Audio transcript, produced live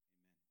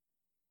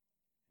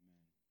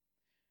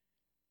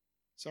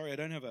Sorry, I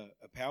don't have a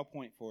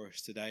PowerPoint for us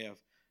today. I've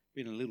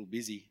been a little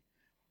busy.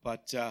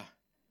 But the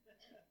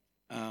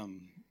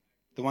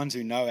ones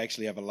who know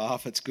actually have a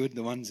laugh. It's good.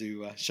 The ones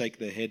who shake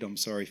their head, I'm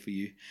sorry for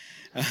you.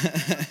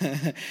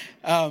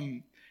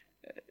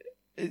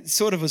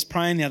 Sort of was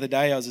praying the other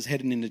day. I was just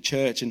heading into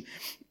church, and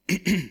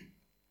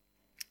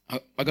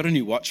I got a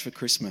new watch for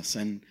Christmas,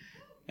 and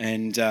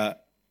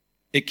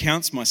it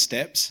counts my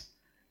steps.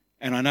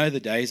 And I know the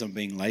days I'm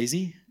being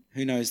lazy.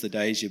 Who knows the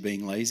days you're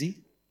being lazy?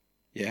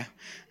 Yeah,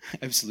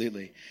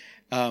 absolutely.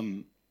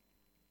 With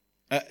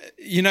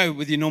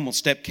your normal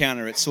step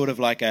counter, it's sort of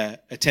like a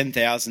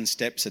 10,000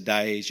 steps a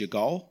day is your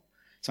goal.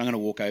 So I'm going to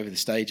walk over the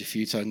stage a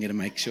few so I can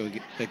make sure I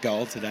get the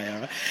goal today. All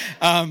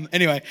right.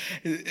 Anyway,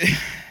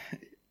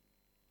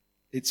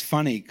 it's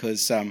funny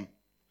because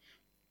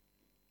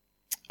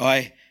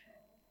I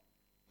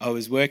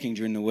was working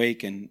during the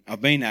week, and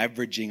I've been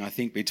averaging, I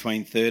think,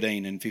 between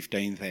 13 and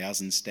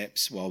 15,000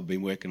 steps while I've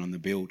been working on the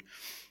build.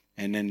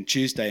 And then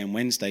Tuesday and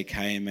Wednesday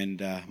came, and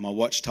my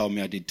watch told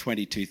me I did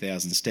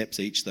 22,000 steps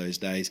each those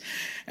days.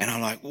 And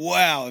I'm like,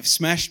 wow, I've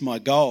smashed my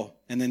goal.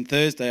 And then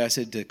Thursday I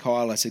said to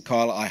Kyle,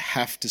 I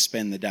have to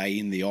spend the day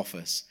in the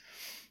office.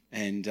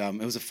 And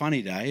it was a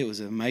funny day. It was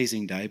an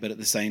amazing day. But at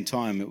the same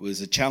time, it was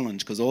a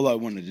challenge because all I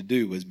wanted to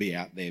do was be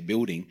out there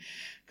building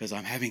because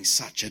I'm having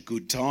such a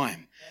good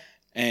time.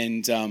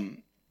 And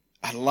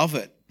I love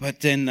it. But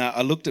then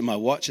I looked at my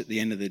watch at the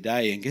end of the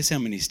day, and guess how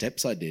many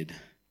steps I did?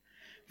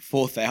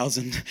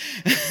 4,000.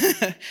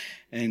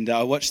 And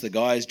I watched the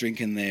guys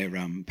drinking their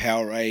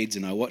Powerades,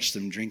 and I watched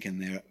them drinking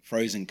their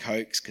frozen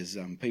Cokes because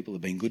people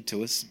have been good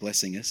to us,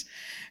 blessing us.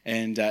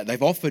 And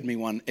they've offered me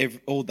one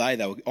all day.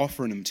 They were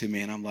offering them to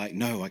me, and I'm like,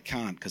 no, I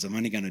can't because I'm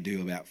only going to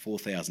do about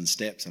 4,000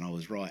 steps, and I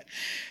was right.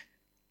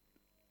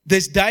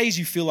 There's days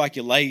you feel like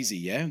you're lazy,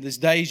 yeah? There's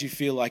days you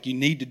feel like you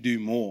need to do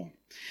more.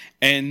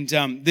 And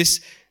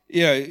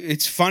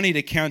it's funny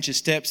to count your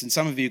steps, and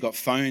some of you got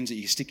phones that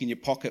you stick in your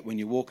pocket when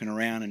you're walking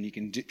around, and you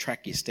can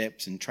track your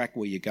steps and track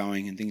where you're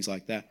going and things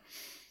like that.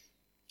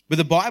 But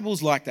the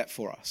Bible's like that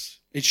for us.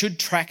 It should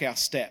track our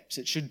steps.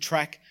 It should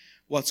track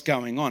what's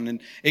going on, and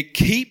it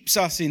keeps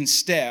us in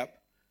step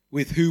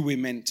with who we're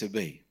meant to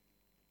be.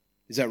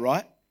 Is that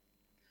right?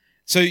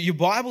 So your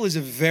Bible is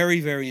a very,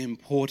 very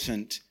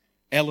important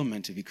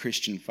element of your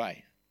Christian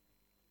faith.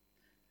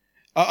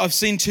 I've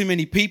seen too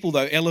many people,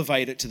 though,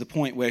 elevate it to the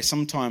point where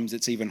sometimes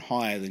it's even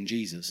higher than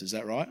Jesus. Is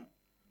that right?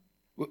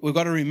 We've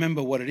got to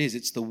remember what it is.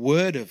 It's the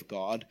Word of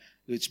God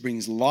which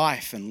brings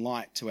life and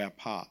light to our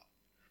path.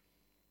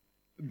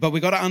 But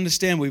we've got to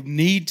understand we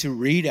need to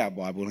read our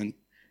Bible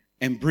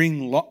and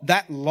bring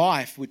that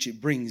life which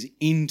it brings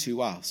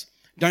into us.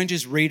 Don't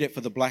just read it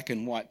for the black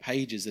and white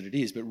pages that it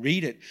is, but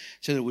read it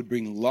so that it would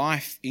bring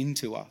life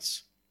into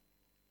us.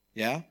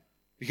 Yeah?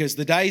 Because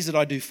the days that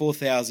I do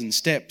 4,000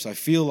 steps, I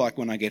feel like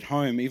when I get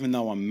home, even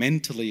though I'm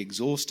mentally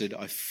exhausted,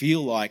 I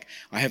feel like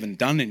I haven't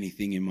done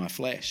anything in my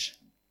flesh.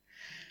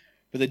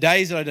 But the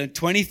days that I did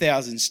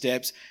 20,000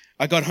 steps,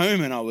 I got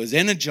home and I was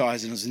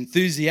energized and I was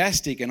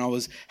enthusiastic and I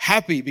was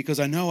happy because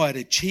I know I'd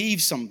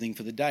achieved something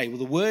for the day. Well,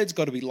 the Word's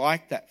got to be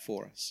like that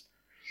for us.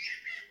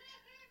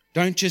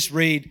 Don't just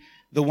read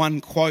the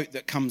one quote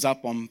that comes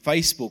up on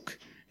Facebook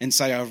and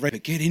say, I've read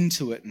it. Get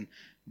into it and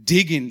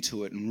dig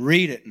into it and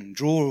read it and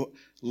draw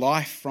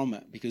life from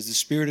it, because the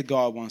Spirit of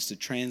God wants to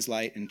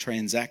translate and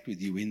transact with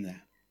you in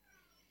that.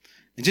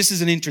 And just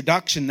as an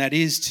introduction, that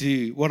is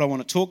to what I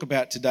want to talk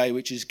about today,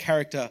 which is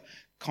character,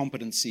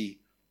 competency,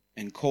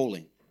 and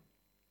calling.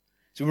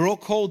 So we're all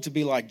called to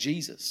be like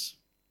Jesus.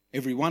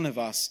 Every one of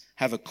us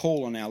have a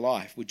call on our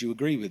life. Would you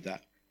agree with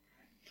that?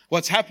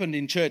 What's happened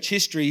in church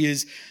history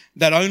is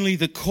that only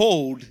the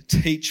called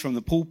teach from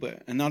the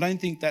pulpit. And I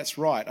don't think that's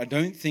right. I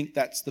don't think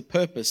that's the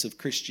purpose of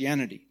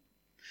Christianity.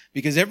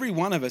 Because every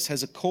one of us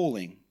has a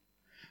calling.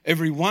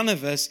 Every one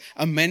of us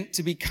are meant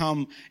to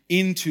become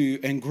into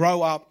and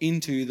grow up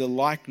into the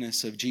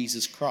likeness of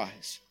Jesus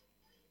Christ.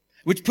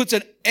 Which puts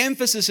an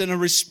emphasis and a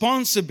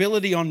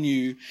responsibility on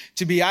you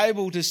to be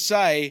able to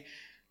say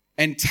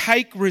and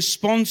take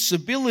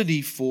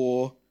responsibility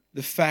for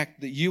the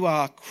fact that you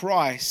are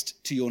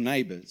Christ to your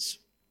neighbors.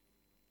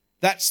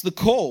 That's the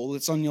call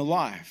that's on your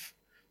life.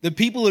 The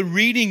people are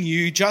reading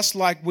you just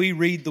like we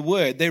read the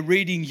Word. They're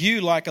reading you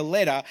like a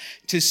letter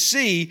to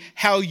see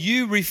how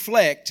you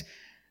reflect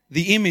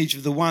the image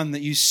of the one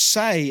that you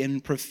say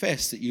and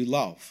profess that you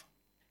love.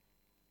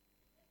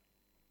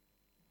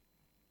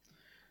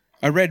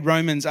 I read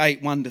Romans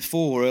 8,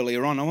 1-4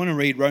 earlier on. I want to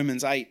read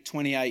Romans 8,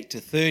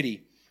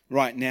 28-30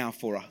 right now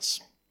for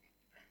us.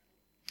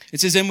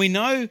 It says, and we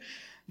know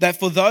that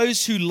for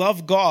those who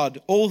love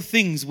God, all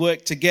things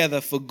work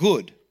together for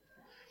good.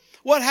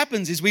 What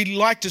happens is we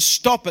like to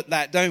stop at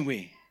that, don't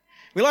we?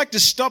 We like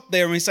to stop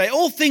there and we say,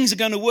 all things are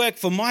going to work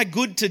for my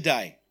good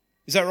today.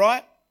 Is that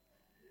right?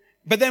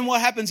 But then what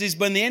happens is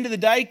when the end of the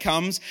day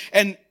comes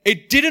and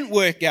it didn't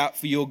work out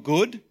for your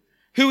good,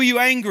 who are you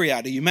angry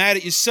at? Are you mad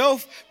at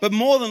yourself? But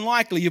more than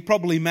likely, you're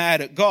probably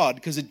mad at God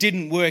because it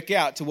didn't work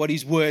out to what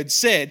His Word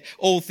said.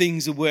 All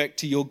things will work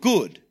to your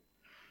good.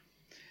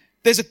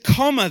 There's a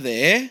comma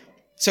there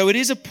So it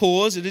is a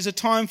pause, it is a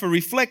time for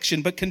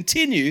reflection, but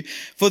continue.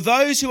 For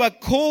those who are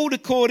called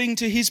according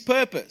to his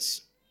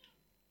purpose.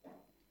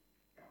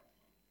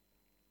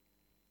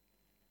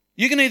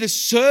 You can either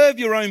serve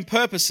your own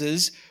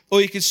purposes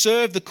or you can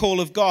serve the call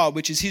of God,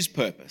 which is his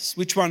purpose.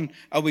 Which one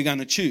are we going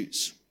to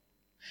choose?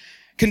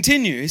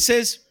 Continue. It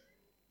says,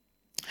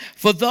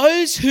 for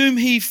those whom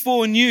he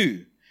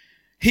foreknew,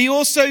 he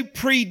also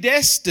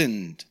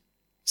predestined.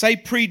 Say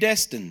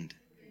predestined.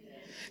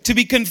 To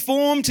be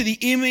conformed to the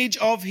image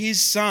of his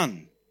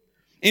Son,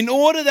 in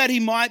order that he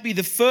might be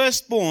the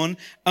firstborn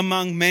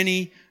among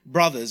many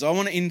brothers. I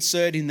want to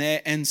insert in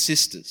there, and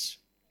sisters.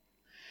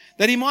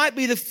 That he might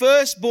be the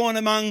firstborn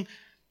among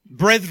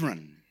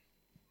brethren.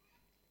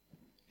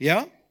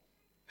 Yeah?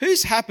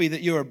 Who's happy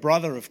that you're a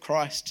brother of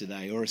Christ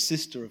today or a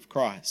sister of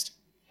Christ?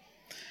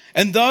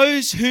 And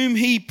those whom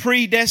he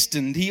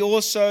predestined, he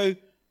also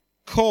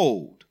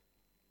called.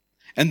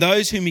 And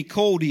those whom he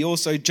called, he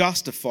also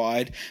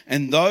justified.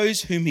 And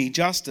those whom he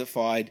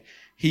justified,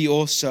 he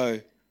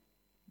also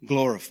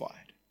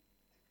glorified.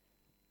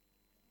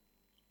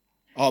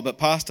 Oh, but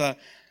Pastor,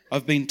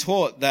 I've been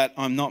taught that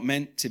I'm not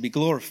meant to be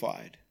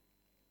glorified.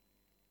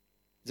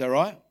 Is that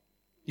right?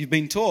 You've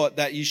been taught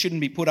that you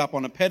shouldn't be put up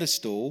on a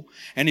pedestal.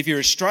 And if you're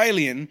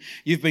Australian,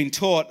 you've been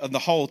taught of the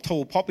whole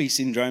tall poppy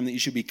syndrome that you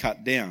should be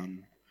cut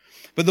down.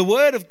 But the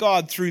word of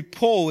God through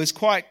Paul is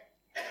quite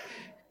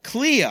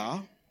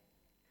clear.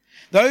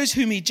 Those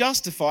whom he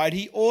justified,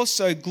 he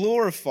also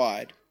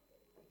glorified.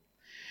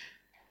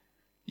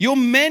 You're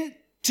meant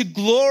to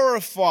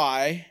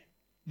glorify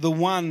the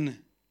one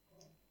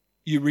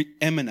you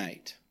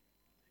emanate.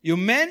 You're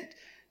meant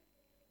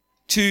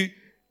to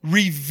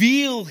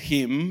reveal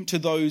him to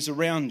those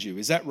around you.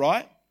 Is that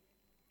right?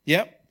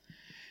 Yep.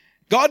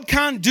 God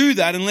can't do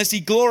that unless he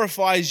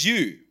glorifies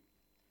you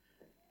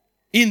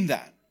in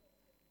that.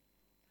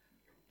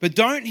 But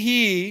don't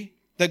hear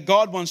that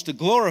God wants to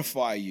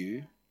glorify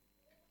you.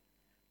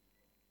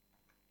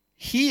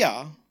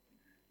 Hear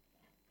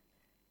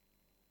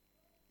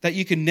that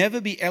you can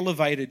never be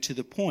elevated to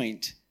the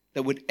point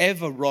that would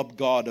ever rob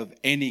God of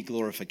any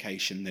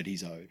glorification that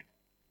he's owed.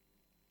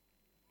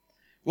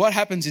 What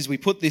happens is we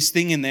put this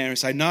thing in there and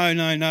say,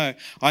 no,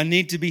 I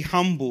need to be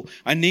humble.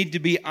 I need to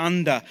be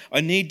under.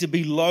 I need to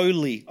be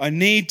lowly. I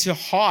need to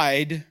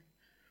hide.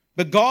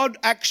 But God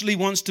actually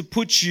wants to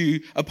put you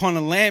upon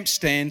a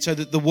lampstand so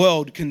that the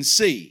world can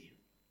see.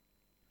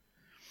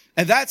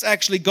 And that's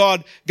actually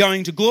God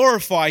going to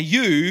glorify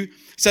you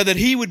so that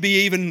he would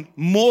be even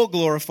more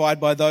glorified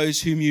by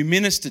those whom you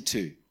minister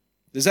to.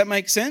 Does that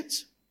make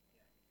sense?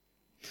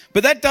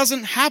 But that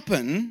doesn't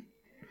happen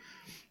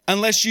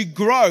unless you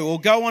grow or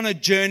go on a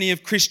journey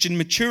of Christian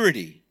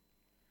maturity.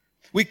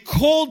 We're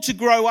called to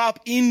grow up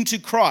into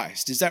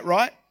Christ. Is that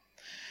right?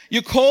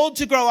 You're called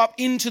to grow up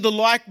into the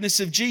likeness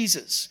of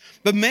Jesus.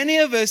 But many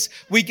of us,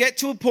 we get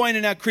to a point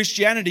in our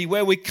Christianity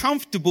where we're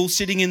comfortable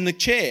sitting in the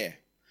chair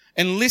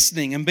and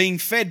listening and being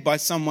fed by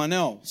someone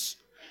else.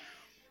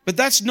 But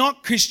that's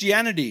not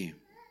Christianity.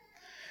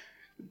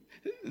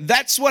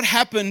 That's what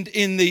happened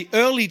in the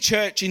early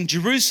church in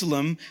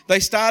Jerusalem. They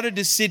started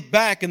to sit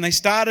back and they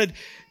started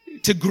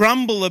to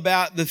grumble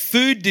about the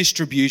food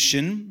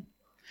distribution.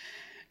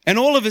 And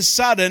all of a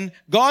sudden,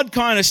 God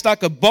kind of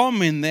stuck a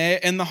bomb in there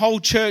and the whole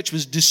church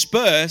was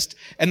dispersed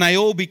and they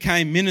all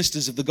became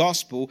ministers of the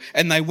gospel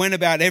and they went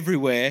about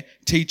everywhere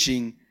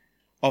teaching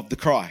of the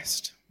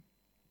Christ.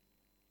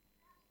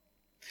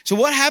 So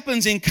what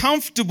happens in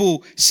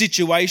comfortable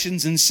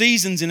situations and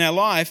seasons in our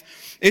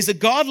life is that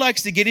God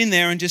likes to get in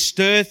there and just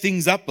stir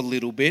things up a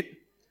little bit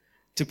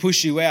to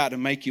push you out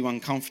and make you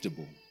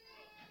uncomfortable.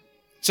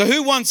 So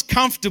who wants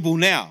comfortable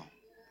now?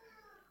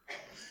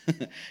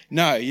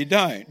 No, you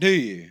don't, do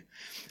you?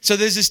 So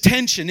there's this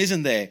tension,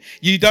 isn't there?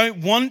 You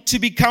don't want to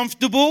be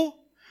comfortable,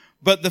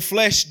 but the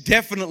flesh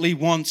definitely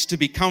wants to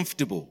be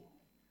comfortable.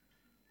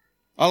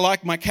 I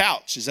like my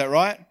couch, is that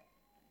right?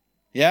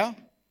 Yeah?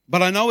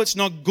 But I know it's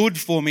not good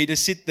for me to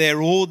sit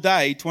there all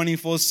day,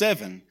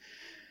 24/7.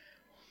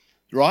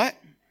 Right?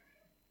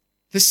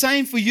 The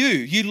same for you.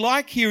 You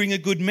like hearing a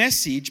good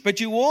message, but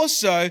you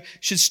also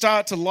should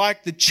start to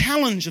like the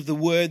challenge of the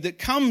word that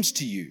comes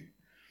to you.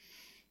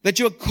 That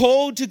you're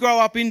called to grow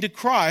up into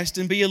Christ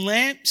and be a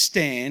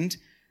lampstand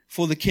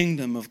for the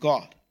kingdom of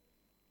God.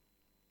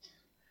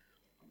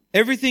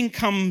 Everything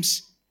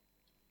comes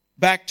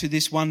back to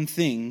this one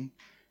thing,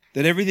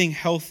 that everything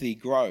healthy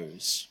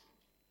grows.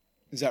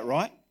 Is that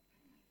right?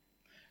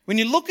 When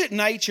you look at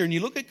nature and you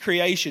look at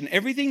creation,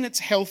 everything that's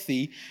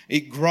healthy,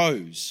 it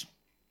grows.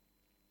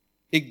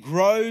 It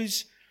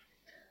grows.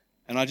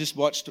 And I just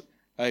watched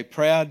a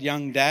proud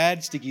young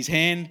dad stick his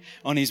hand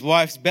on his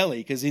wife's belly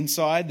because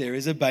inside there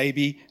is a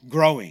baby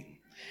growing.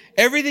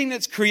 Everything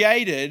that's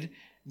created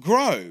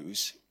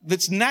grows.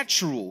 That's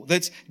natural.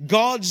 That's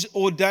God's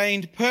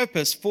ordained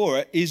purpose for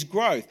it is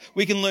growth.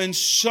 We can learn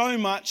so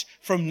much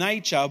from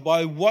nature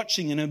by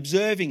watching and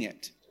observing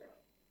it.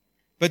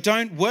 But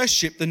don't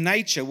worship the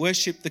nature,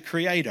 worship the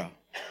Creator.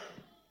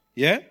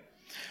 Yeah?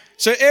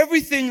 So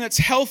everything that's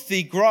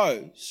healthy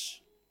grows.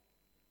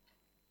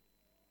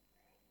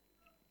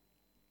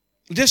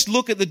 Just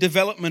look at the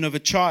development of a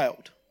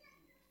child.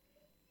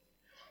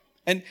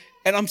 And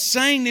I'm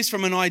saying this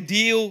from an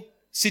ideal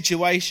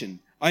situation.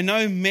 I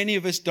know many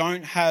of us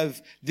don't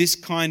have this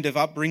kind of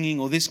upbringing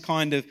or this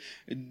kind of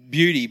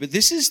beauty, but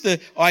this is the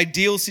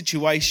ideal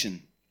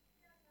situation.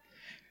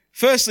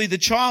 Firstly, the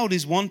child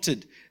is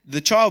wanted.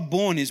 The child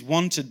born is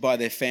wanted by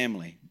their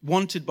family,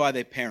 wanted by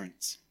their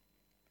parents.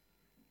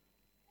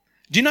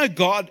 Do you know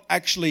God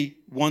actually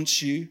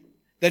wants you?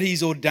 That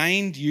He's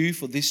ordained you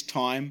for this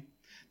time?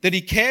 That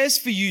He cares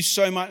for you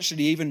so much that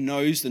He even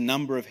knows the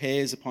number of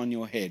hairs upon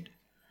your head?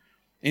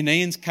 In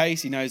Ian's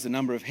case, He knows the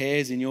number of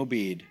hairs in your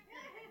beard.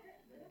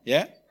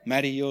 Yeah?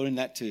 Maddie, you're in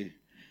that too.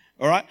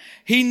 All right?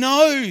 He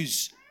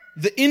knows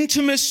the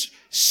intimate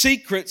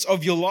secrets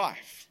of your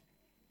life.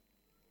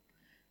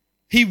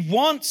 He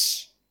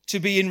wants to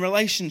be in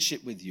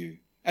relationship with you.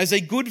 As a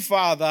good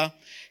father,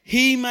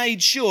 He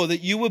made sure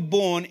that you were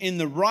born in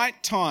the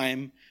right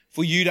time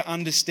for you to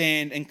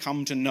understand and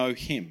come to know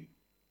Him.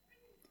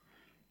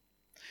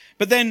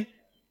 But then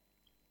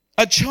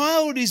a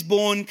child is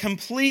born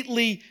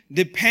completely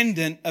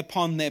dependent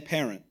upon their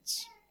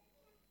parents.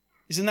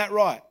 Isn't that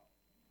right?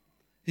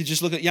 You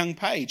just look at young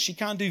Paige. She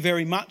can't do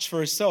very much for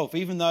herself.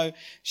 Even though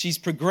she's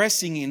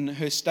progressing in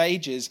her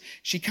stages,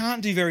 she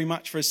can't do very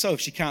much for herself.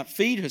 She can't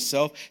feed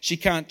herself. She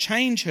can't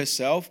change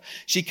herself.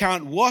 She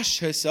can't wash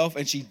herself.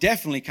 And she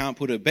definitely can't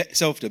put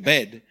herself to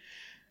bed.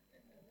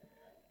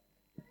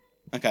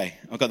 Okay,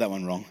 I got that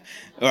one wrong.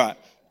 All right.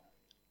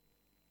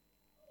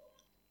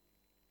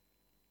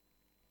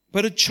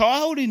 But a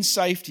child in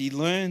safety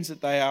learns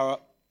that they are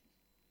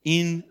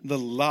in the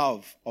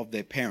love of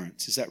their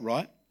parents. Is that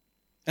right?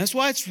 And that's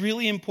why it's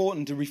really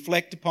important to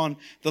reflect upon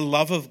the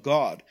love of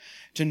God,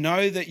 to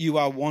know that you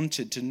are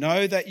wanted, to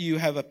know that you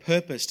have a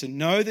purpose, to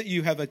know that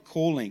you have a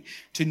calling,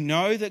 to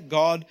know that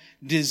God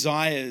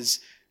desires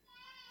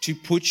to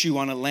put you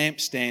on a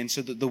lampstand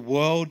so that the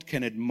world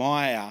can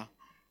admire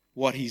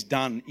what He's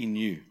done in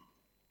you.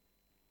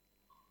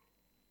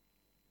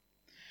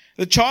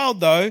 The child,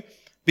 though,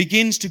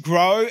 begins to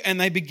grow and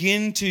they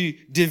begin to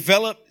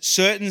develop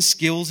certain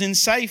skills in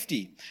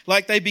safety.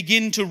 Like they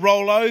begin to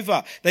roll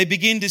over, they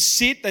begin to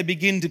sit, they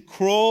begin to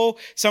crawl.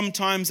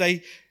 Sometimes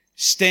they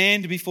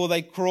stand before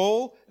they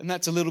crawl, and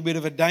that's a little bit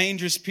of a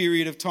dangerous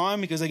period of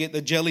time because they get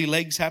the jelly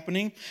legs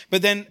happening.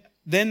 But then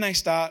they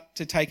start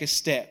to take a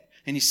step,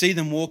 and you see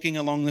them walking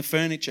along the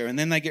furniture, and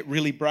then they get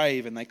really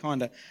brave and they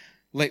kind of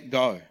let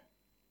go,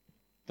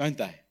 don't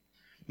they?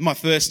 My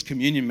first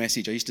communion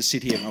message, I used to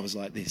sit here and I was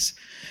like this.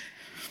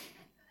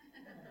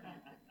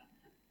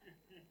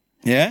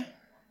 Yeah?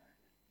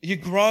 You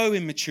grow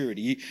in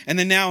maturity. And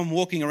then now I'm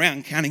walking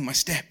around counting my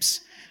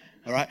steps.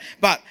 All right?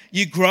 But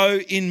you grow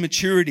in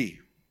maturity.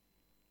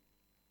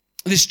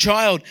 This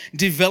child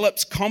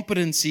develops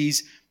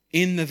competencies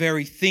in the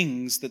very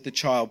things that the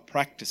child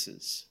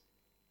practices.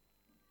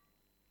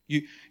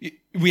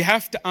 We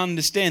have to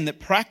understand that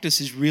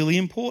practice is really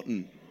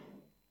important.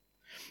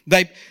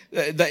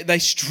 They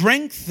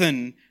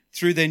strengthen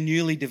through their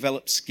newly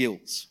developed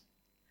skills.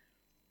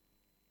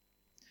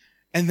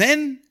 And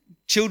then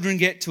children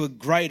get to a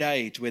great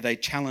age where they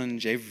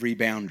challenge every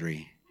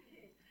boundary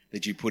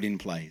that you put in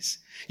place.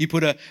 You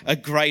put a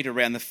grate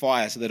around the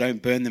fire so they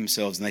don't burn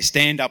themselves, and they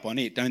stand up on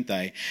it, don't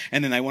they?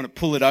 And then they want to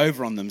pull it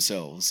over on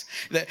themselves.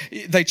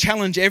 They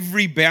challenge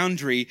every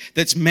boundary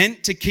that's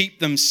meant to keep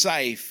them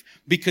safe,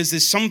 because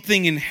there's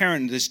something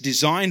inherent that's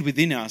designed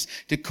within us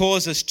to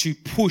cause us to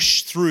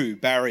push through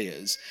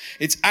barriers.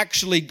 It's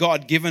actually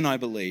God-given, I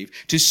believe,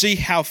 to see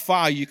how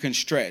far you can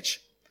stretch.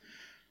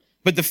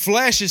 But the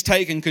flesh has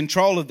taken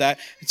control of that.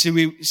 So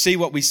we see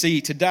what we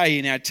see today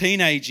in our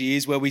teenage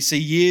years, where we see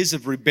years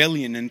of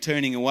rebellion and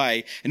turning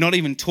away and not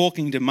even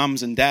talking to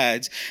mums and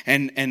dads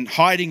and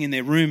hiding in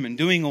their room and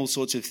doing all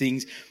sorts of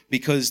things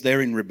because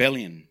they're in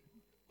rebellion.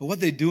 But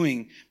what they're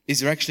doing is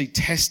they're actually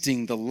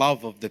testing the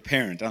love of the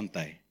parent, aren't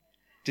they?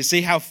 To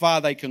see how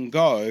far they can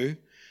go,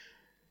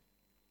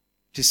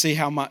 to see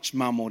how much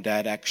mum or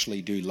dad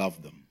actually do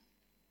love them.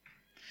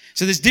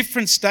 So there's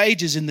different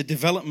stages in the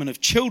development of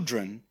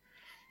children,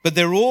 but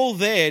they're all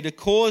there to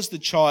cause the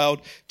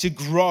child to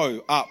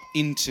grow up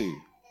into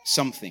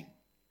something.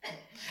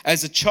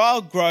 As the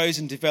child grows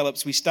and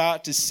develops, we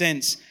start to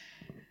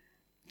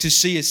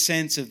see a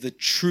sense of the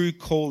true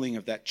calling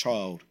of that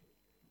child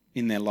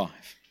in their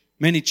life.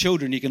 Many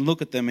children, you can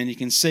look at them and you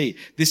can see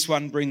this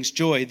one brings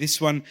joy.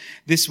 This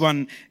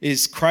one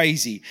is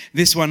crazy.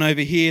 This one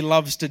over here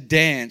loves to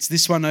dance.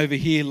 This one over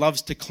here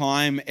loves to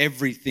climb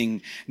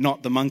everything,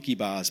 not the monkey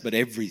bars, but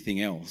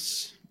everything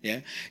else.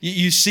 Yeah,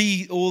 you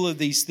see all of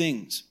these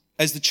things.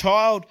 As the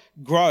child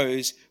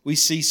grows, we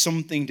see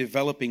something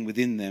developing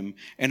within them,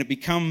 and it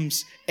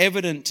becomes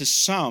evident to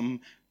some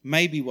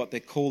maybe what their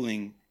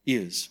calling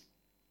is.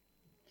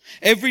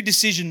 Every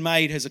decision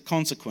made has a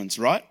consequence,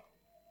 right?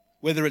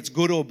 Whether it's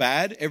good or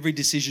bad, every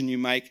decision you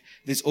make,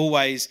 there's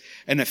always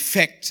an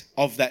effect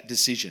of that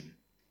decision.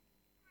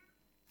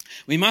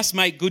 We must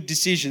make good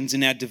decisions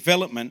in our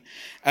development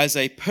as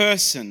a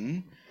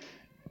person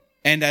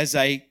and as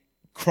a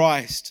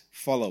Christ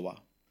follower.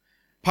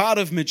 part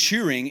of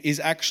maturing is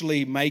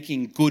actually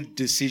making good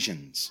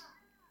decisions.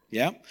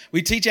 Yeah?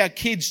 We teach our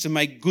kids to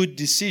make good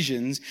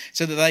decisions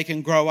so that they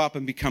can grow up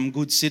and become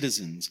good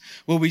citizens.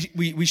 Well,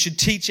 we should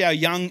teach our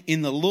young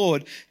in the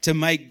Lord to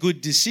make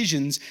good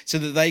decisions so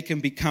that they can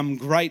become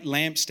great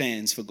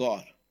lampstands for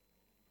God.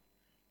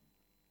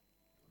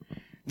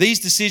 These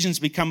decisions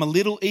become a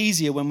little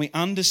easier when we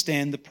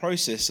understand the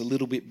process a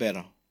little bit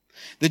better.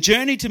 The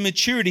journey to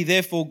maturity,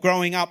 therefore,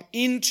 growing up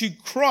into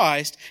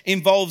Christ,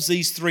 involves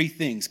these three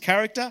things: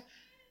 character,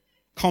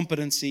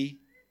 competency,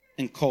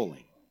 and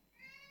calling.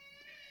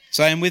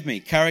 Say them with me: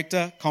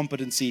 character,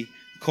 competency,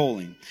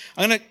 calling.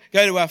 I'm going to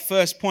go to our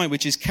first point,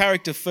 which is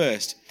character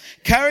first.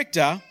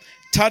 Character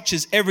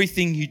touches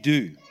everything you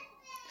do.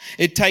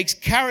 It takes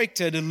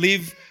character to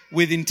live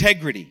with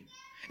integrity.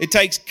 It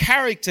takes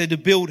character to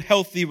build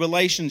healthy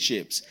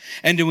relationships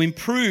and to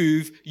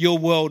improve your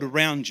world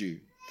around you.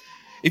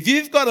 If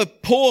you've got a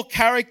poor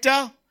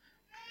character,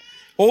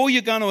 all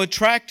you're going to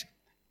attract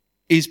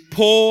is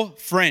poor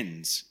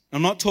friends.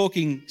 I'm not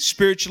talking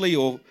spiritually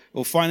or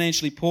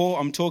financially poor.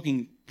 I'm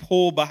talking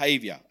poor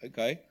behavior,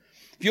 okay?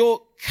 If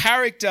your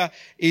character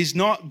is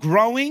not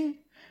growing,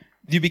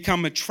 you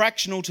become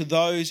attractional to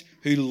those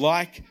who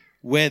like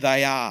where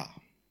they are.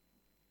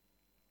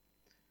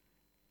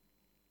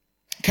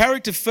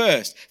 Character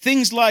first.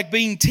 Things like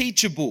being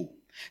teachable,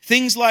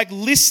 things like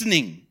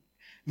listening,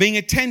 being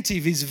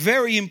attentive is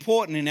very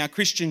important in our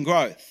Christian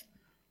growth.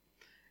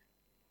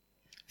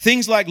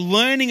 Things like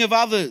learning of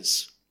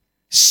others,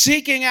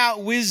 seeking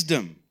out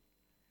wisdom,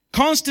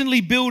 constantly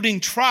building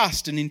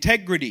trust and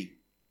integrity.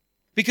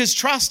 Because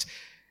trust,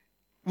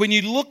 when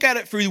you look at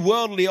it through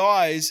worldly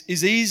eyes,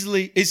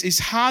 is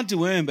hard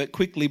to earn but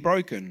quickly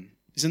broken.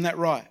 Isn't that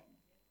right?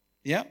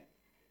 Yeah?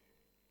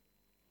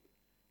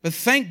 But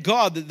thank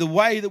God that the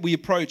way that we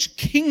approach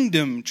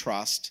kingdom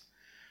trust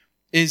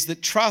is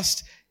that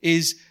trust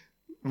is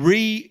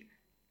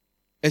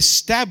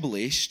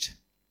re-established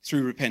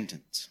through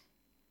repentance.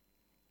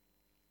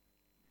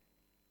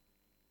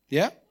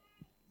 Yeah?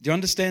 Do you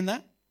understand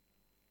that?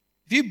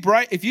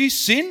 If you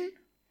sin,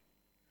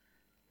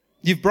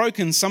 you've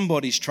broken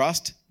somebody's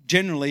trust.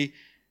 Generally,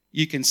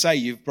 you can say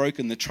you've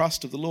broken the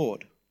trust of the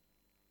Lord.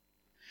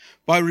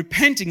 By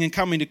repenting and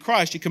coming to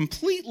Christ, you're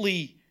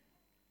completely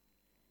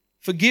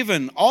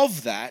forgiven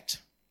of that,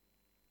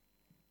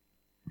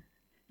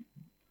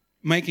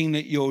 making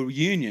it your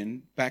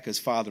union back as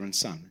father and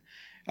son.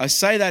 I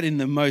say that in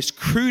the most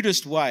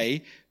crudest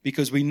way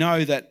because we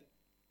know that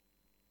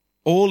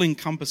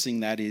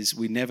all-encompassing that is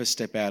we never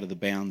step out of the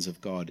bounds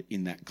of God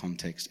in that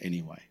context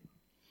anyway.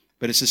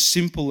 But it's a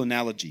simple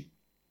analogy.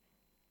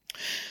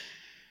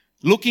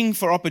 Looking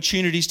for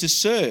opportunities to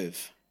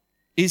serve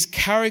is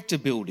character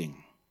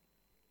building.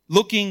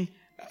 Looking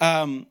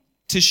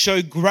to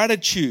show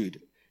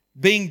gratitude,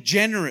 being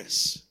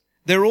generous.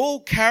 They're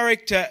all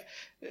character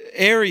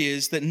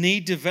areas that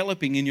need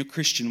developing in your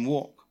Christian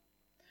walk.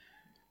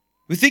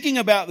 We're thinking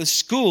about the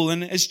school,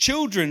 and as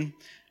children,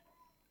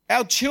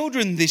 our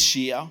children this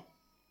year,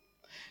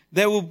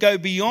 they will go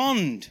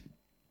beyond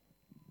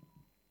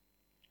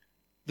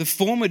the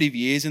formative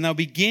years and they'll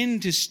begin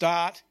to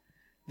start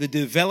the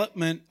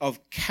development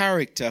of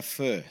character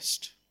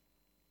first.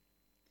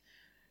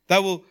 They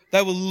will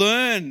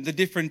learn the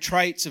different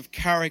traits of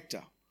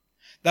character.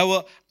 They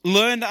will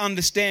learn to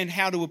understand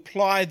how to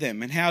apply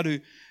them and how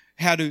to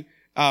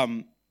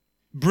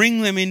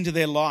bring them into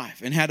their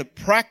life and how to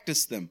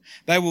practice them.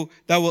 They will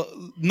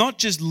not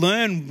just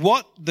learn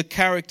what the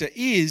character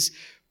is,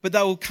 but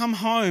they will come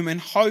home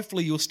and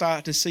hopefully you'll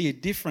start to see a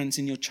difference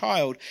in your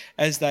child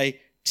as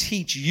they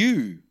teach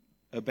you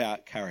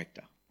about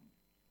character.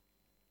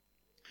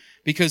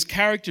 Because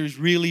character is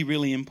really,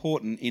 really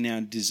important in our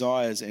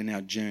desires and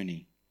our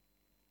journey.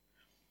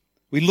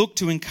 We look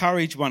to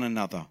encourage one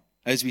another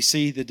as we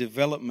see the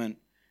development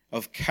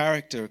of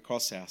character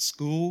across our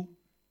school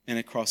and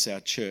across our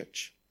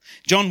church.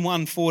 John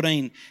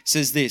 1:14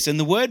 says this, "And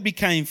the Word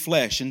became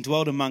flesh and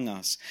dwelt among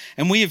us,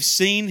 and we have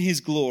seen his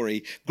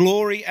glory,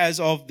 glory as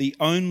of the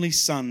only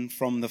Son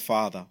from the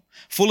Father,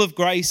 full of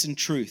grace and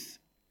truth.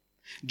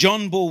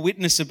 John bore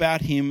witness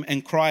about him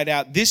and cried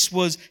out, 'This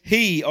was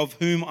he of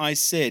whom I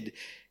said,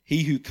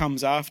 he who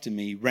comes after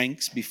me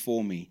ranks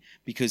before me,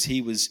 because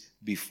he was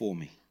before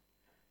me.'"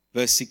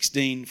 Verse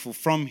 16, "For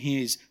from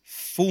his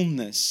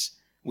fullness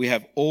we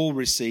have all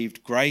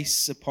received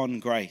grace upon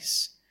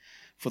grace.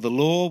 For the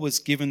law was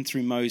given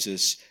through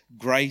Moses,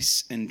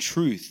 grace and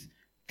truth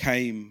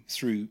came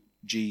through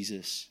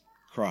Jesus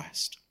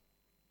Christ."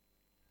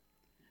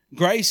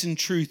 Grace and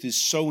truth is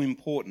so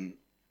important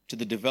to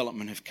the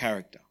development of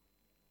character.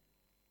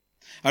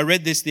 I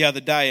read this the other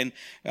day,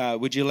 and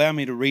would you allow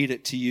me to read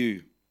it to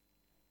you?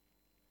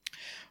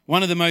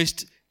 One of the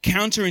most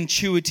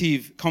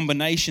counterintuitive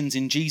combinations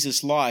in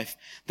Jesus' life,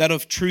 that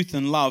of truth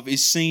and love,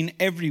 is seen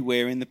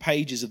everywhere in the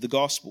pages of the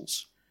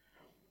Gospels.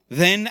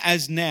 Then,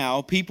 as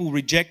now, people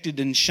rejected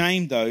and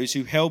shamed those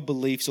who held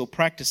beliefs or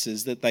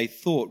practices that they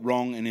thought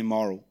wrong and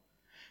immoral.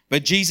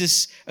 But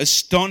Jesus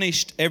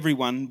astonished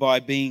everyone by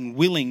being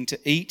willing to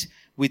eat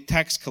with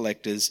tax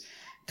collectors,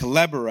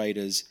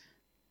 collaborators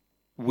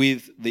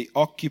with the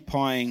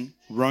occupying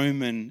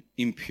Roman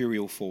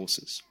imperial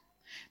forces.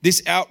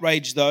 This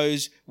outraged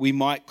those we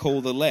might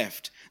call the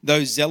left,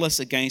 those zealous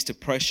against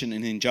oppression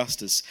and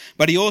injustice.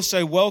 But he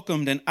also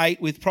welcomed and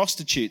ate with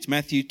prostitutes,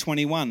 Matthew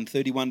 21,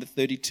 31 to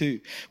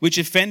 32, which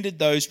offended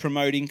those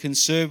promoting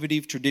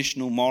conservative,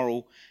 traditional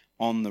morality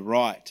on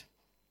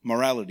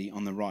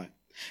the right.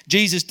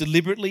 Jesus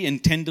deliberately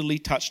and tenderly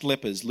touched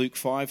lepers, Luke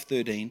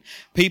 5:13,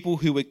 people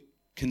who were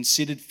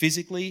considered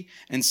physically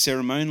and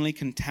ceremonially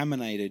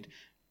contaminated,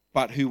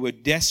 but who were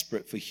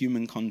desperate for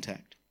human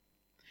contact.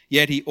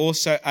 Yet he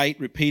also ate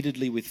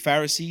repeatedly with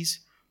Pharisees.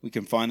 We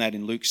can find that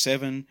in Luke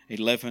 7,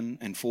 11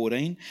 and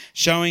 14,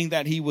 showing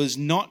that he was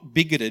not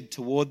bigoted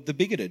toward the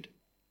bigoted.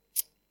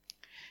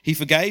 He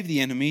forgave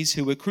the enemies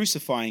who were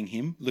crucifying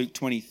him, Luke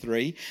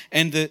 23,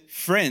 and the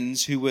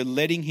friends who were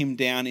letting him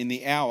down in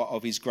the hour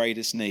of his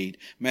greatest need,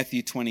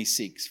 Matthew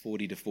 26,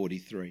 40 to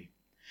 43.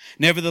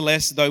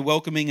 Nevertheless, though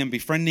welcoming and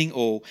befriending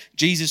all,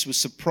 Jesus was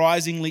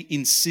surprisingly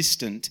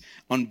insistent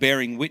on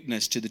bearing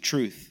witness to the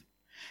truth.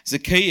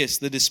 Zacchaeus,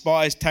 the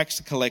despised tax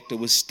collector,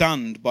 was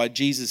stunned by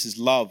Jesus'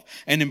 love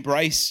and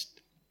embrace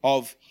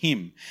of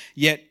him.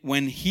 Yet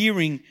when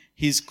hearing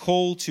his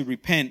call to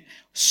repent,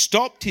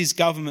 stopped his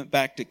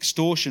government-backed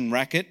extortion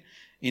racket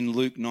in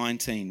Luke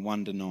 19,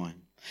 1 to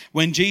 9.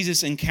 When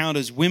Jesus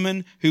encounters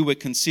women who were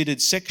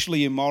considered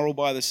sexually immoral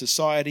by the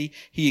society,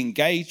 he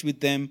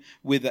engaged them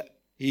with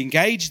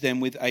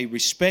a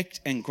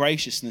respect and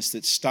graciousness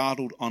that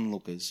startled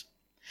onlookers.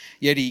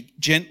 Yet he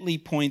gently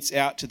points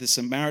out to the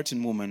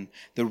Samaritan woman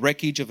the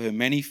wreckage of her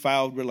many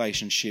failed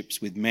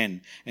relationships with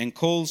men and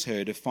calls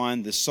her to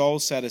find the soul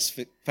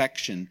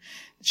satisfaction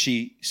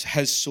she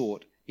has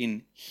sought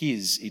in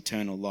his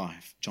eternal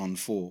life. John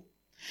 4.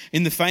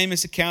 In the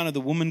famous account of the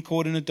woman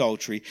caught in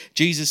adultery,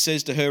 Jesus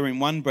says to her in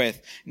one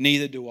breath,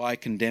 "Neither do I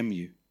condemn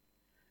you."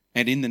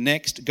 And in the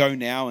next, "Go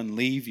now and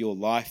leave your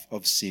life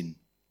of sin."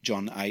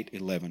 John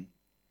 8:11.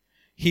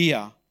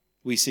 Here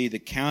we see the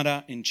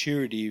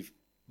counterintuitive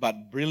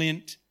but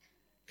brilliant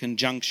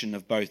conjunction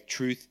of both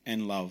truth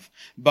and love,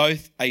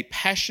 both a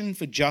passion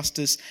for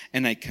justice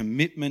and a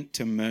commitment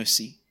to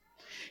mercy.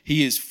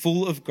 He is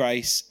full of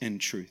grace and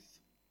truth.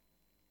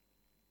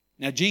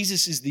 Now,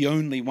 Jesus is the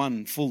only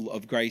one full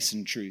of grace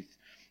and truth.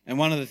 And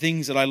one of the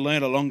things that I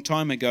learned a long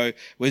time ago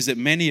was that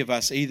many of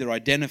us either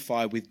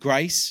identify with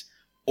grace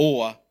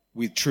or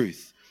with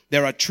truth.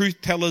 There are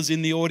truth tellers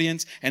in the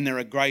audience and there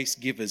are grace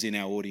givers in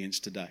our audience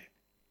today.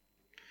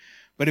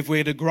 But if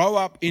we're to grow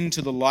up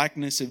into the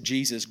likeness of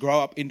Jesus, grow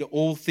up into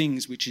all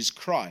things which is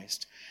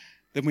Christ,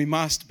 then we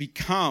must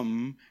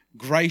become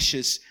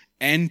gracious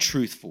and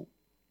truthful.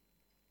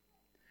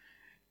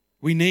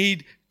 We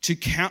need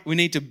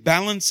to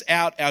balance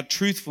out our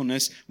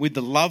truthfulness with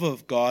the love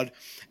of God.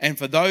 And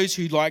for those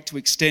who like to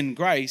extend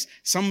grace,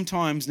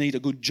 sometimes need a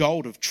good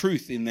jolt of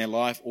truth in their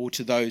life or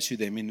to those who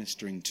they're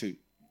ministering to.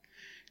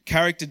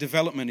 Character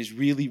development is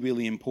really,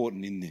 really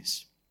important in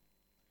this.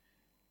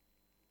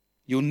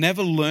 You'll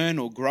never learn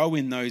or grow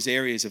in those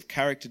areas of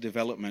character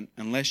development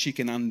unless you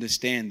can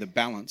understand the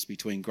balance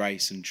between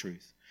grace and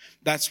truth.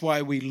 That's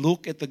why we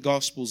look at the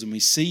Gospels and we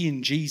see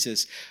in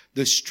Jesus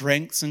the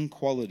strengths and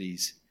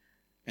qualities,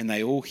 and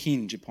they all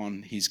hinge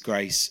upon his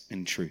grace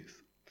and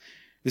truth.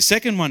 The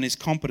second one is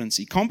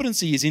competency.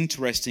 Competency is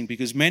interesting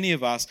because many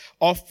of us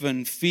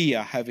often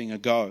fear having a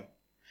go.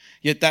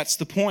 Yet that's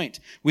the point.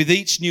 With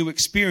each new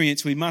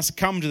experience, we must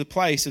come to the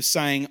place of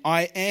saying,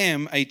 I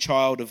am a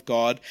child of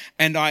God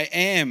and I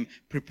am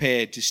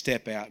prepared to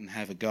step out and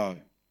have a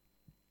go.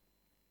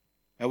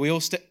 Are we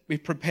all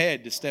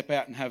prepared to step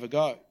out and have a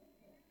go?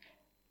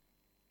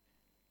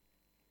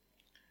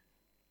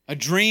 A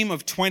dream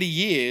of 20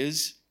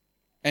 years,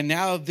 and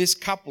now this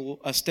couple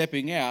are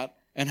stepping out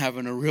and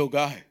having a real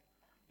go.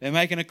 They're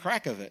making a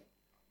crack of it.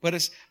 But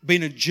it's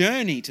been a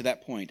journey to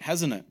that point,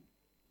 hasn't it?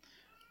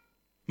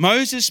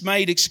 Moses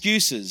made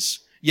excuses,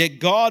 yet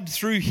God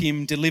through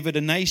him delivered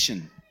a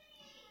nation.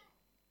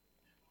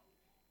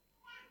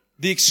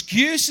 The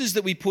excuses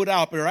that we put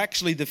up are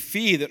actually the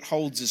fear that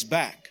holds us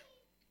back.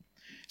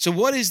 So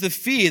what is the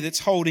fear that's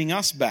holding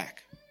us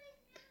back?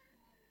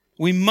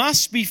 We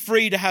must be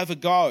free to have a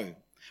go.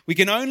 We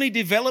can only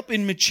develop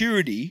in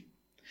maturity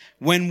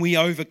when we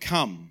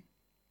overcome.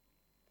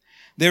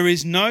 There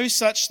is no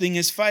such thing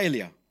as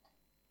failure.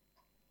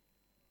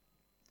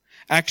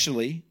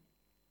 Actually,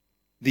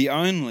 the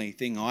only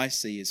thing I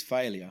see as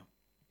failure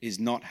is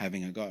not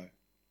having a go.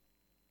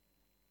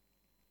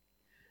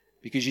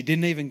 Because you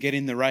didn't even get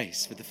in the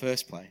race for the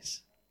first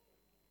place.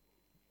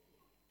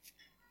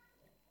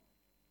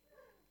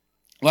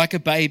 Like a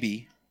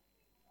baby,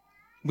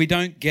 we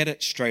don't get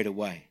it straight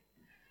away.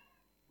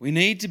 We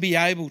need to be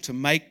able to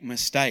make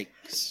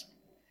mistakes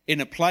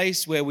in a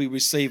place where we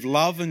receive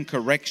love and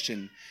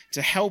correction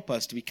to help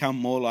us to become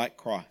more like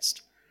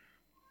Christ.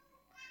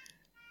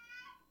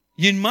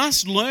 You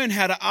must learn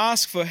how to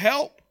ask for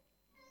help.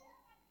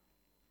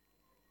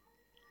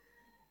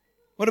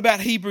 What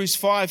about Hebrews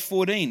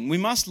 5:14? We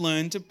must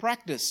learn to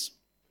practice.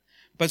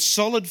 But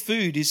solid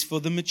food is for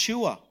the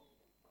mature.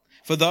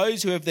 for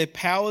those who have their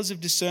powers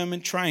of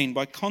discernment trained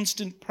by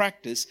constant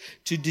practice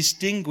to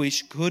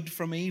distinguish good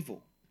from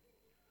evil.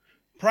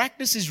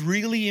 Practice is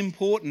really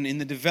important in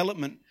the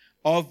development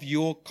of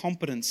your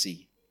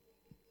competency.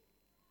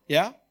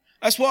 Yeah?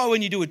 That's why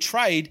when you do a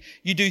trade,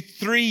 you do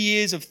 3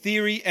 years of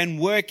theory and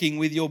working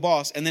with your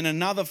boss and then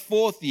another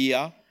 4th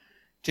year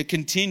to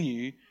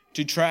continue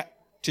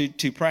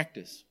to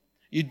practice.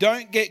 You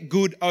don't get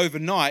good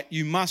overnight.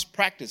 You must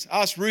practice.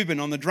 Ask Ruben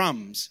on the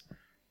drums.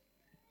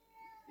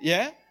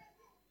 Yeah?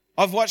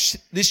 I've watched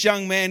this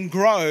young man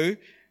grow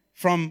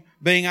from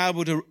being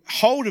able to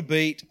hold a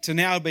beat to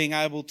now being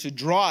able to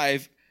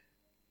drive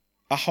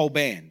a whole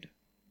band.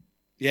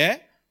 Yeah?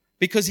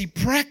 Because he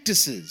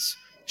practices.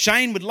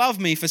 Shane would love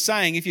me for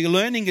saying, if you're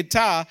learning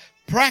guitar,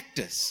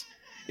 practice.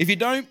 If you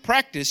don't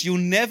practice, you'll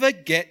never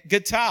get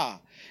guitar.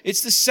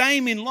 It's the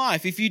same in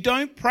life. If you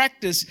don't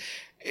practice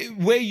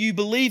where you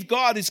believe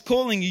God is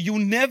calling you, you'll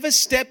never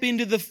step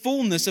into the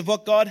fullness of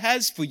what God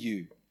has for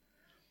you.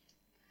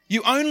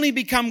 You only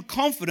become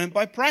confident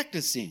by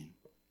practicing.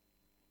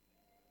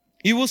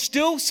 You will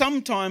still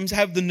sometimes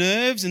have the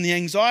nerves and the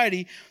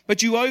anxiety,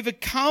 but you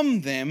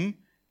overcome them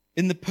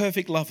in the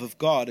perfect love of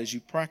God as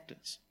you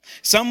practice.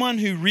 Someone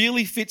who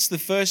really fits the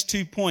first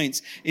 2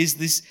 points is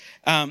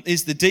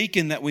the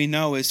deacon that we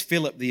know as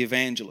Philip the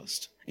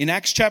evangelist. In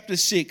Acts chapter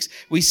 6,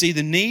 we see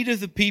the need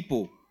of the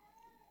people.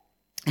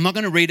 I'm not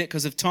going to read it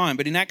because of time,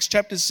 but in Acts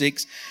chapter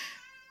 6,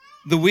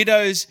 the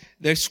widows,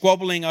 they're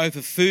squabbling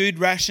over food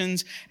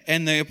rations,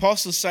 and the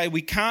apostles say,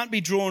 we can't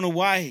be drawn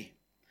away.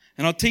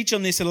 And I'll teach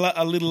on this a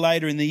little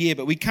later in the year,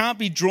 but we can't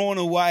be drawn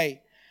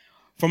away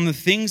from the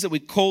things that we're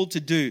called to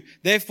do.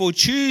 Therefore,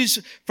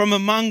 choose from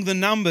among the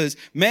numbers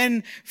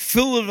men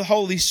full of the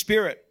Holy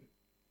Spirit.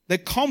 They're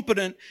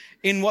competent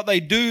in what they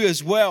do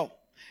as well.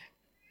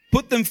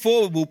 Put them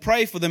forward, we'll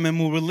pray for them, and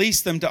we'll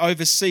release them to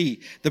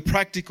oversee the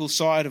practical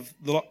side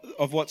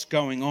of what's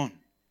going on.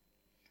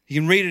 You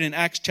can read it in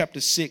Acts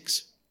chapter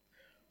 6.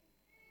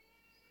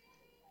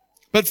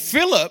 But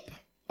Philip,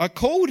 I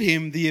called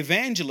him the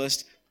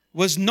evangelist,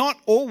 was not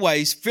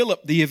always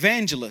Philip the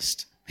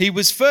evangelist. He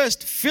was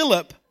first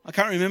Philip, I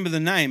can't remember the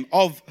name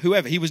of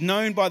whoever. He was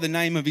known by the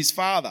name of his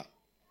father.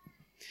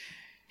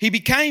 He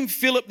became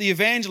Philip the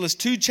evangelist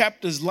 2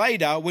 chapters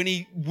later when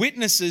he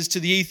witnesses to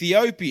the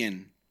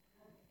Ethiopian.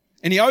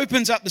 And he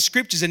opens up the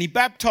scriptures and he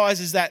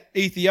baptizes that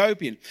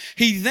Ethiopian.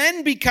 He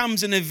then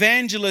becomes an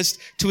evangelist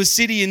to a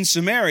city in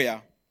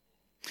Samaria.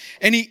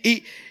 And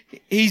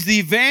he's the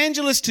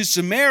evangelist to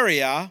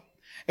Samaria.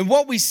 And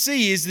what we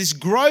see is this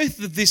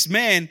growth of this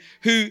man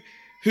who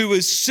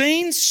was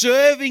seen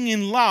serving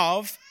in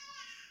love,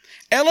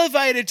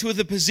 elevated to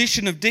the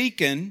position of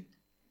deacon,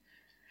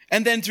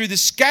 and then through the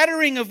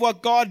scattering of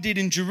what God did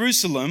in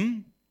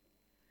Jerusalem,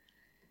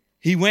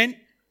 he won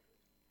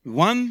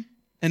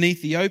an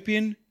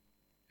Ethiopian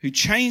who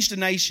changed a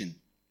nation,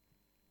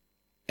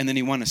 and then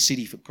he won a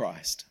city for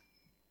Christ.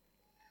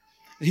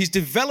 His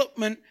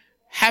development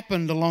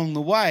happened along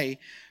the way,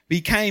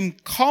 became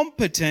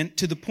competent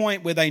to the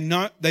point where they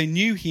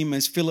knew him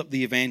as Philip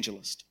the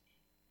evangelist.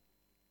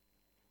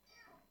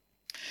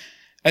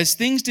 As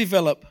things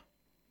develop,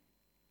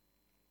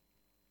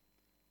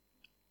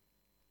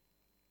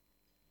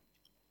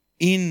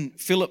 in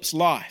Philip's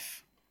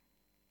life,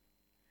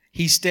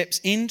 he steps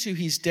into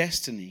his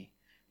destiny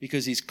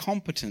because his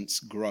competence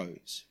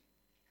grows.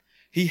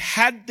 He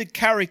had the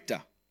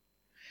character.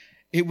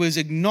 It was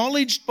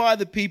acknowledged by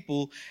the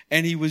people,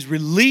 and he was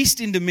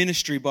released into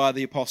ministry by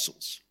the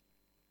apostles.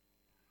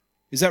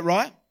 Is that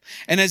right?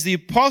 And as the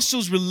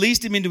apostles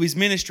released him into his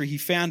ministry, he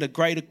found a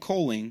greater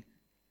calling.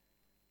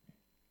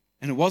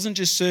 And it wasn't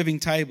just serving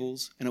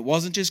tables, and it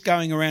wasn't just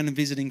going around and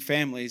visiting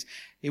families.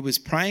 It was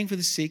praying for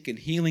the sick and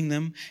healing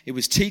them. It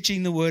was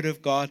teaching the word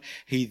of God.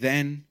 He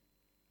then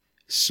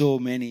saw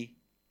many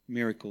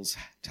miracles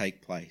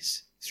take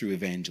place through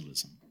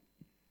evangelism.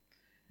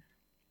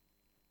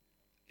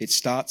 It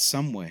starts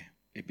somewhere.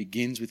 It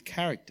begins with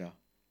character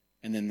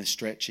and then the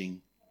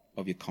stretching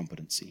of your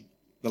competency.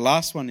 The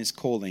last one is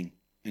calling,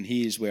 and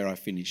here's where I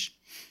finish.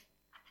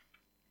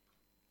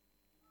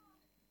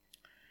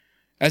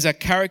 As our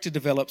character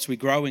develops, we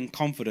grow in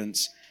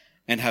confidence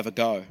and have a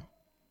go.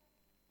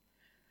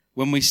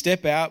 When we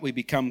step out, we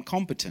become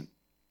competent.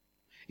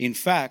 In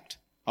fact,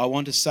 I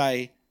want to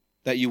say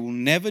that you will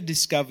never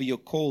discover your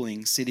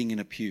calling sitting in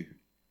a pew.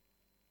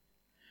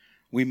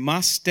 We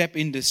must step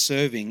into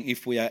serving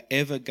if we are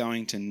ever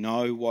going to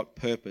know what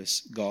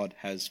purpose God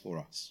has for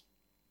us.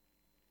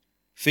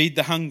 Feed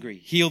the hungry,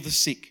 heal the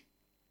sick,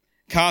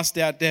 cast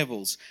out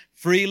devils.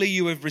 Freely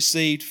you have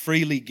received,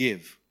 freely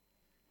give.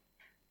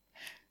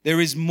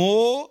 There is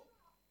more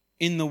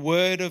in the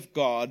Word of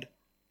God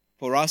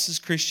for us as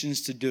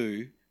Christians to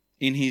do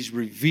in His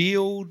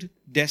revealed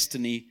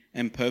destiny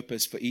and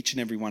purpose for each and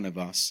every one of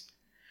us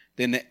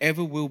than there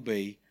ever will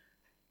be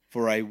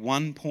for a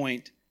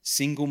one-point,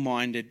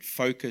 single-minded,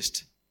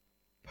 focused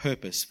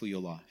purpose for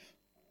your life.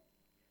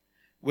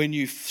 When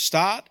you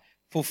start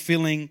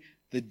fulfilling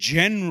the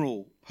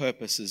general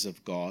purposes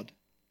of God,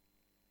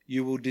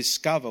 you will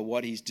discover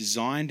what He's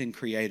designed and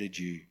created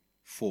you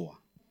for.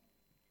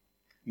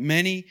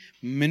 Many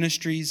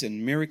ministries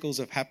and miracles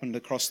have happened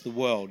across the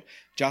world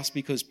just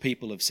because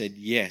people have said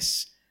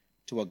yes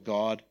to what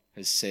God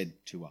has said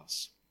to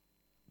us.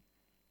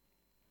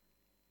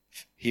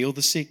 Heal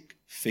the sick,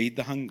 feed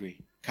the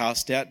hungry,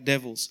 cast out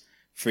devils.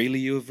 Freely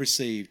you have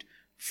received,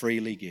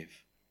 freely give.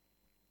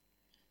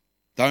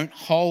 Don't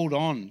hold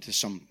on to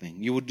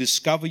something. You will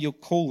discover your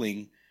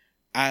calling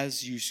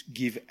as you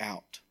give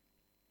out.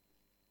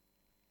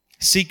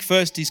 Seek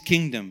first his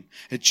kingdom.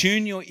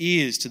 Attune your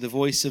ears to the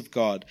voice of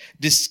God.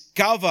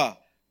 Discover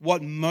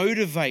what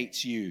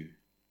motivates you.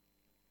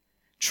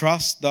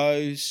 Trust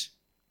those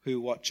who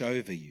watch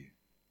over you.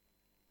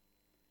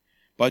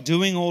 By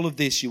doing all of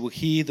this, you will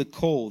hear the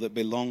call that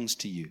belongs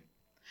to you.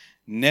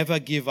 Never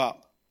give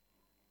up.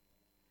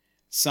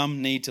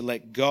 Some need to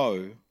let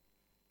go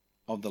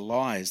of the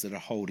lies that are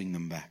holding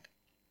them back.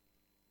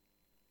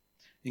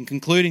 In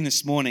concluding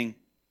this morning,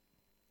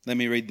 let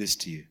me read this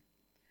to you.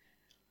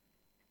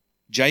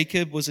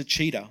 Jacob was a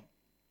cheater.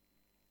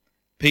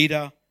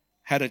 Peter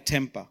had a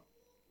temper.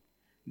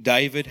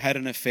 David had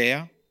an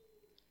affair.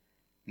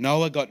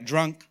 Noah got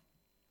drunk.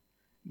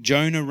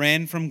 Jonah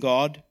ran from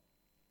God.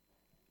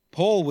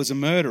 Paul was a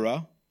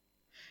murderer.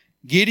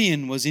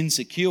 Gideon was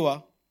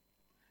insecure.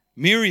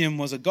 Miriam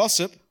was a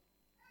gossip.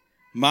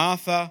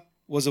 Martha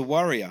was a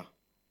worrier.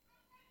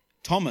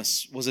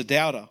 Thomas was a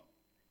doubter.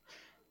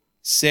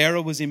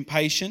 Sarah was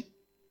impatient.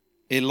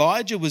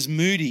 Elijah was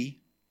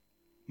moody.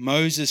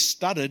 Moses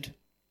stuttered.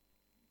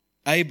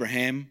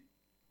 Abraham,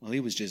 well,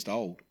 he was just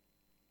old.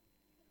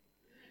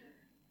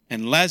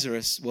 And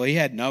Lazarus, well, he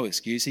had no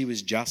excuse. He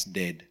was just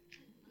dead.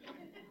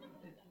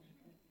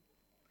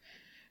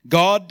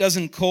 God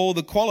doesn't call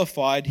the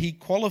qualified. He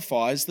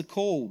qualifies the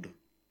called.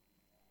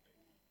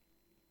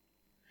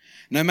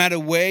 No matter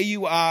where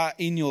you are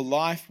in your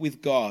life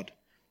with God,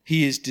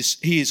 He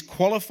is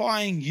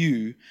qualifying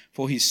you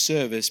for His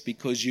service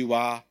because you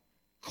are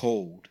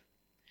called.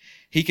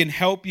 He can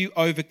help you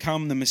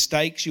overcome the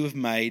mistakes you have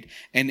made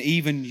and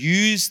even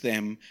use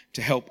them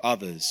to help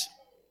others.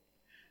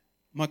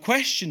 My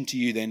question to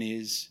you then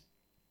is,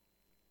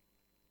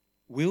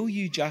 will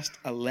you just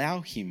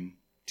allow Him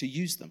to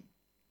use them?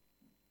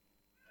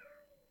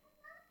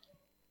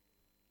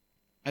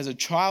 As a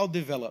child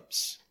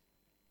develops,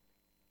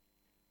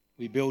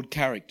 we build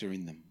character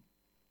in them.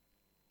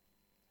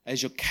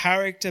 As your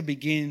character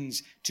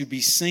begins to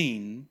be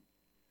seen,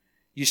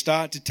 you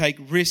start to take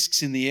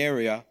risks in the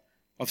area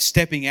of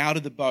stepping out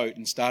of the boat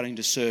and starting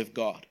to serve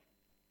God.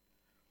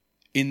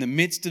 In the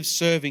midst of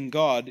serving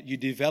God, you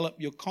develop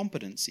your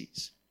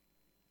competencies.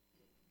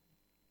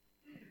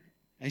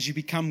 As you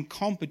become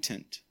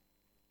competent,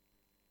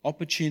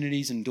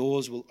 opportunities and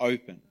doors will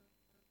open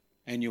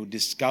and you'll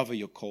discover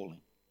your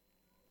calling.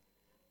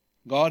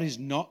 God is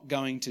not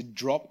going to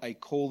drop a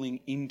calling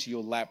into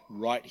your lap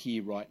right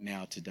here, right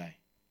now, today.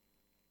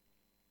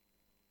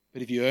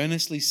 But if you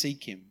earnestly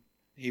seek Him,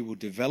 He will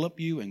develop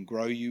you and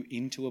grow you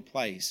into a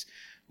place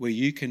where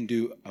you can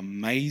do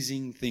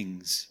amazing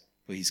things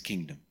for His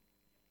kingdom.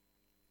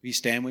 Will you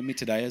stand with me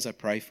today as I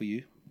pray for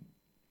you?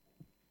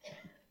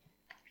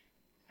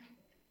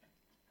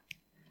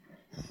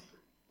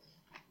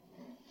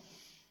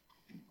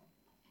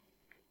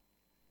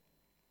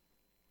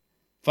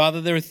 Father,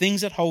 there are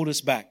things that hold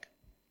us back.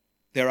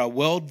 There are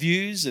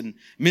worldviews and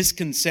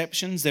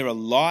misconceptions. There are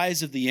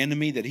lies of the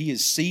enemy that he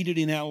has seeded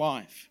in our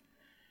life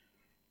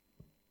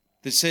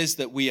that says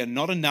that we are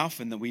not enough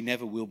and that we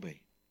never will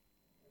be.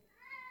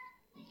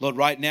 Lord,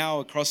 right now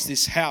across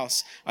this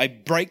house, I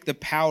break the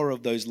power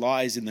of those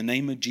lies in the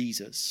name of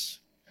Jesus.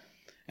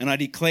 And I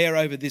declare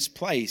over this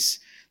place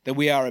that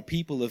we are a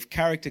people of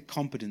character,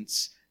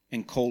 competence,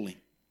 and calling.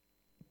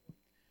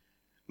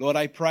 Lord,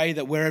 I pray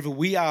that wherever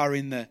we are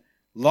in the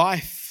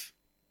life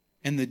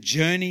and the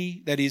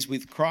journey that is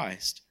with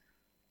Christ,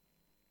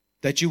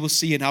 that you will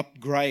see an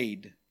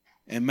upgrade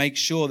and make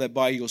sure that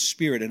by your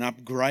Spirit an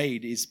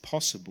upgrade is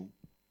possible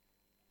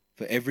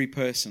for every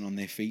person on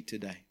their feet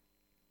today.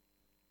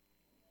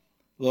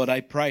 Lord,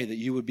 I pray that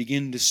you would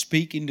begin to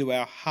speak into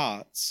our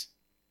hearts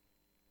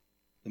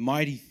the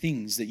mighty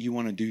things that you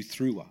want to do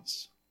through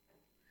us.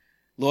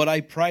 Lord,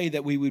 I pray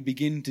that we would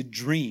begin to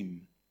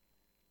dream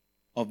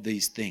of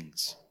these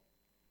things.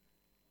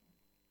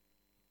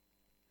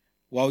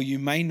 While you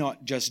may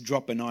not just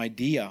drop an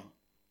idea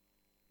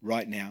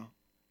right now,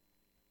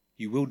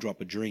 you will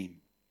drop a dream.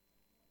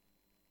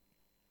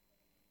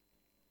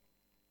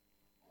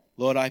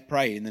 Lord, I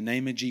pray in the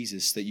name of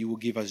Jesus that you will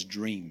give us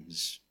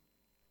dreams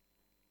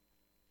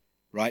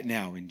right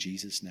now in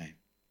Jesus' name.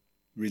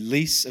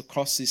 Release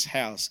across this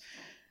house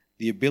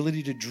the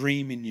ability to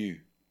dream in you,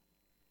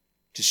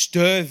 to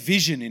stir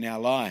vision in our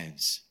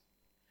lives,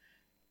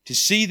 to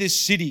see this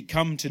city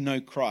come to know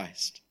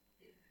Christ,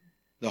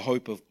 the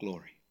hope of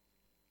glory.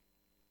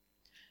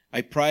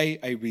 I pray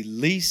a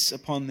release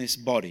upon this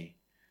body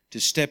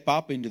to step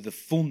up into the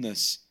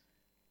fullness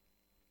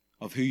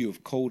of who you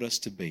have called us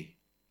to be,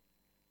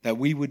 that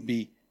we would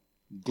be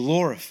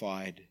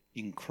glorified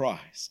in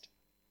Christ,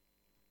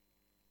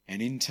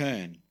 and in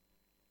turn,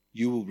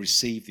 you will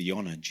receive the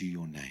honor due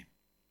your name.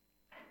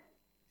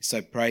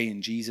 So pray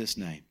in Jesus'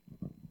 name.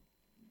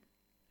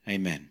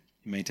 Amen.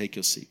 You may take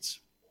your seats.